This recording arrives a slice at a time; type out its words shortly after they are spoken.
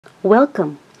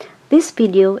Welcome! This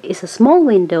video is a small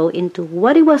window into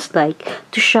what it was like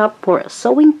to shop for a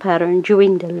sewing pattern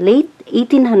during the late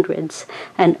 1800s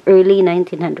and early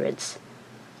 1900s.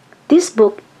 This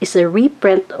book is a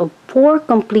reprint of 4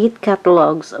 complete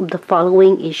catalogues of the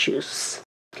following issues: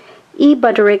 E.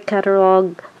 Butterick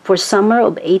Catalogue for summer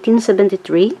of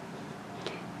 1873,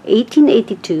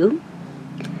 1882,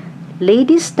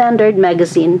 Ladies Standard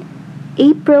Magazine,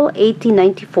 April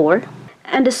 1894,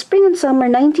 and the Spring and Summer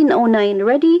 1909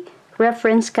 Ready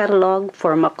Reference Catalog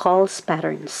for McCall's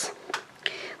Patterns.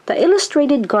 The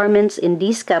illustrated garments in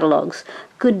these catalogs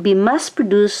could be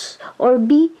mass-produced or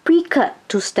be pre-cut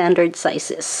to standard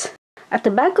sizes. At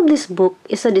the back of this book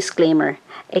is a disclaimer,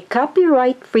 a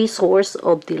copyright-free source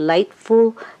of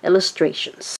delightful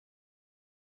illustrations.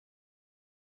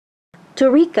 To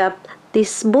recap,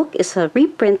 this book is a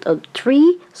reprint of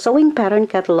 3 sewing pattern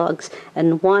catalogs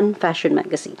and 1 fashion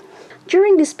magazine.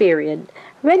 During this period,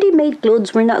 ready-made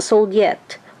clothes were not sold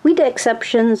yet, with the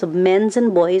exceptions of men's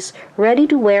and boys'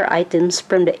 ready-to-wear items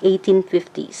from the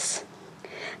 1850s.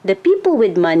 The people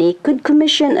with money could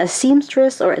commission a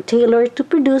seamstress or a tailor to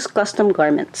produce custom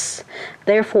garments.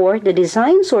 Therefore, the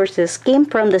design sources came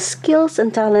from the skills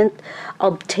and talent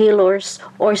of tailors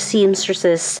or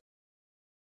seamstresses.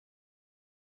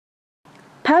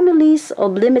 Families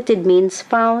of limited means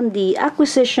found the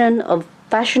acquisition of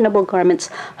fashionable garments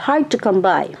hard to come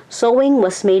by. Sewing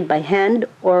was made by hand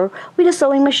or with a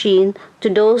sewing machine to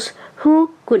those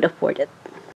who could afford it.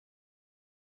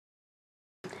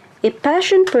 A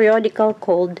fashion periodical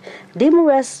called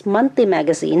Demores's Monthly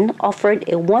Magazine offered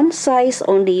a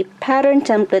one-size-only pattern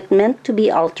template meant to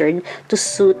be altered to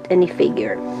suit any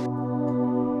figure.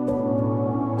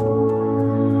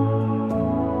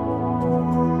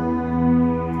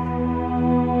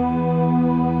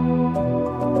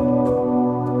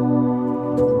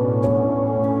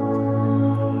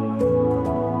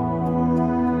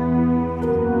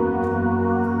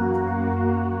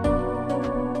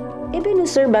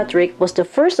 Sir Butterick was the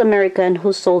first American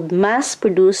who sold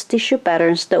mass-produced tissue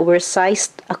patterns that were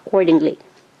sized accordingly.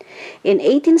 In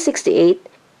 1868,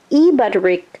 E.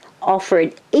 Butterick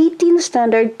offered 18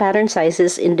 standard pattern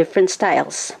sizes in different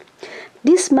styles.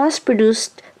 This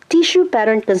mass-produced tissue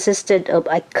pattern consisted of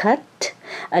a cut,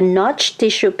 a notched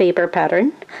tissue paper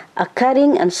pattern, a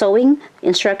cutting and sewing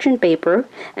instruction paper,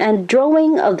 and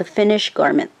drawing of the finished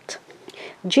garment.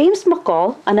 James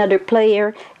McCall, another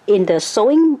player in the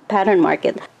sewing pattern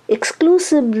market,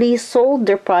 exclusively sold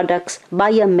their products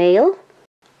via mail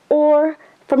or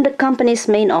from the company's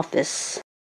main office.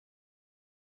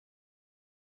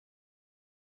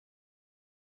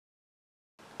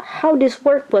 How this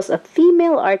worked was a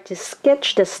female artist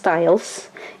sketched the styles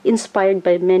inspired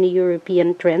by many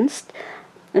European trends,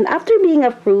 and after being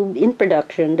approved in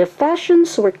production, the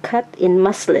fashions were cut in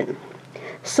muslin,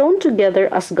 sewn together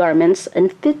as garments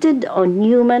and fitted on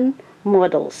human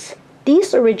models.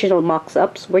 These original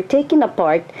mock-ups were taken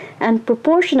apart and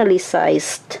proportionally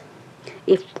sized.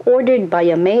 If ordered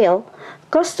via mail,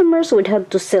 customers would have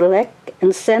to select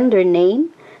and send their name,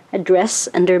 address,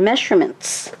 and their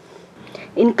measurements.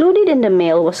 Included in the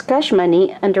mail was cash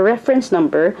money and the reference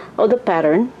number of the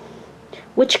pattern,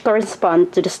 which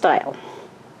correspond to the style.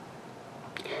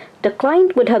 The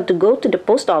client would have to go to the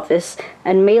post office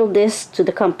and mail this to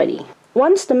the company.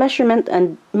 Once the measurement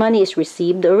and money is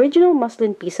received, the original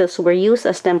muslin pieces were used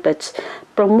as templates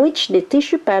from which the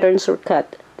tissue patterns were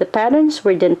cut. The patterns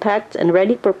were then packed and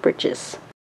ready for purchase.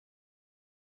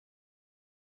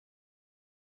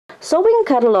 Sewing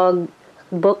catalog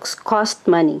books cost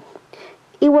money.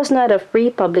 It was not a free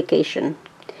publication.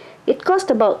 It cost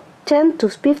about 10 to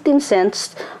 15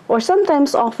 cents or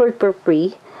sometimes offered for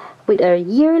free with a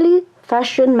yearly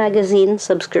fashion magazine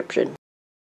subscription.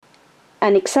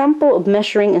 An example of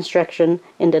measuring instruction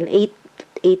in the late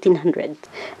 1800s.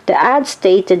 The ad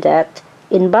stated that,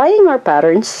 in buying our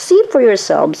patterns, see for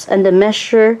yourselves and the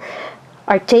measure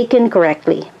are taken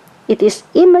correctly. It is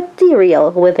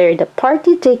immaterial whether the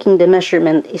party taking the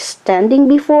measurement is standing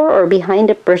before or behind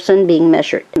the person being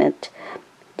measured.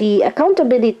 The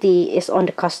accountability is on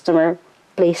the customer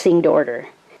placing the order.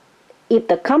 If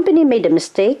the company made a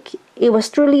mistake, it was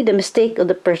truly the mistake of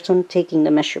the person taking the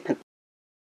measurement.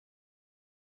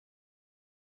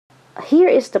 Here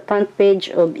is the front page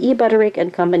of E. Butterick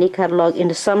and Company catalog in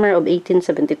the summer of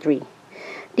 1873.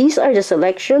 These are the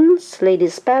selections: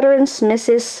 ladies' patterns,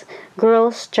 misses,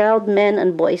 girls, child, men,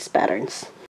 and boys' patterns.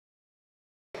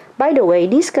 By the way,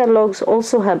 these catalogs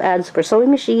also have ads for sewing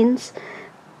machines,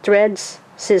 threads,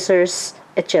 scissors,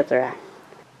 etc.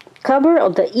 Cover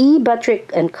of the E.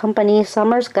 Butterick and Company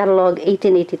Summer's Catalog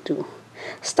 1882.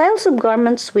 Styles of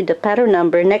garments with the pattern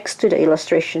number next to the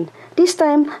illustration. This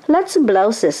time, lots of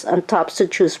blouses and tops to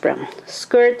choose from.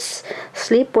 Skirts,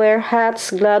 sleepwear,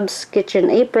 hats, gloves, kitchen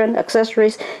apron,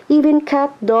 accessories, even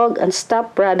cat, dog, and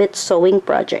stuffed rabbit sewing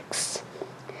projects.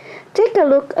 Take a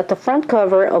look at the front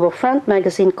cover of a front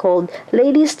magazine called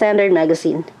Ladies Standard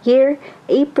Magazine, year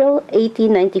April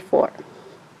 1894.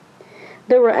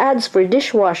 There were ads for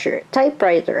dishwasher,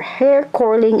 typewriter, hair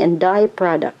curling and dye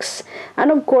products, and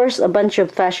of course a bunch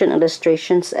of fashion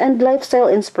illustrations and lifestyle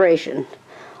inspiration,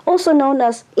 also known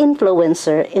as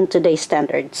influencer in today's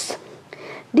standards.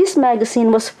 This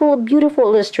magazine was full of beautiful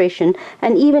illustration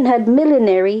and even had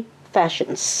millenary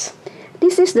fashions.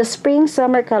 This is the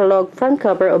Spring-Summer Catalog front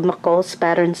cover of McCall's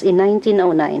Patterns in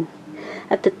 1909.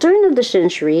 At the turn of the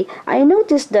century, I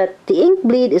noticed that the ink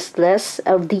bleed is less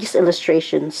of these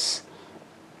illustrations.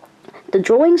 The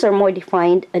drawings are more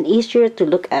defined and easier to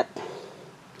look at.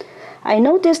 I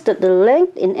noticed that the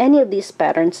length in any of these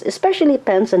patterns, especially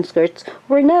pants and skirts,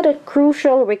 were not a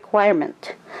crucial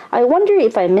requirement. I wonder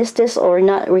if I missed this or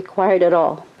not required at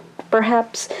all.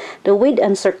 Perhaps the width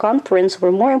and circumference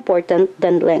were more important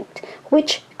than length,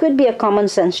 which could be a common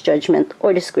sense judgment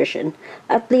or discretion,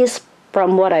 at least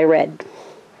from what I read.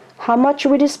 How much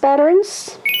were these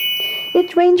patterns?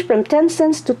 It ranged from 10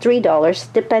 cents to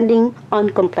 $3 depending on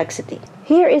complexity.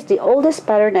 Here is the oldest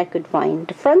pattern I could find.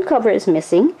 The front cover is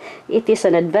missing. It is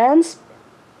an advanced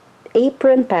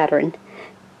apron pattern.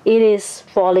 It is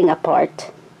falling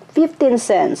apart. 15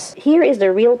 cents. Here is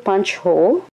the real punch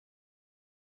hole.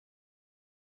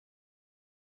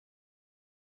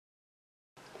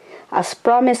 As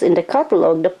promised in the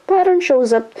catalog, the pattern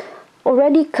shows up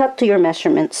already cut to your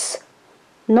measurements.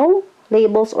 No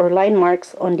labels or line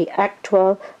marks on the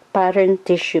actual pattern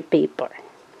tissue paper.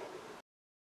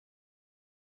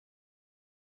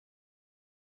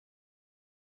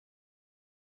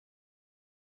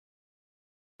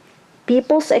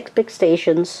 People's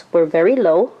expectations were very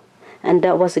low, and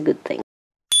that was a good thing.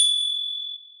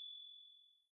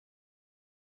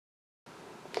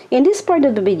 In this part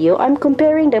of the video, I'm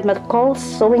comparing the McCall's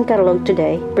sewing catalog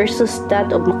today versus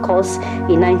that of McCall's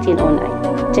in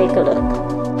 1909. Take a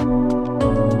look.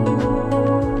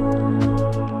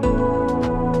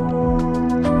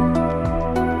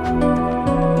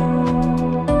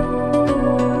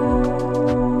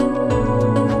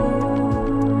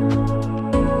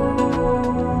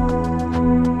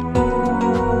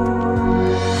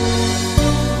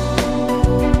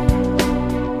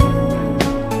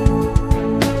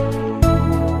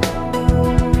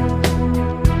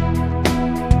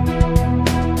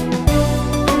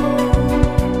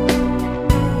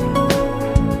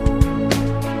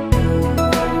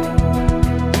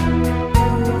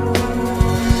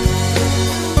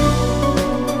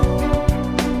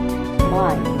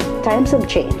 Times have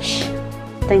changed.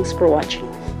 Thanks for watching.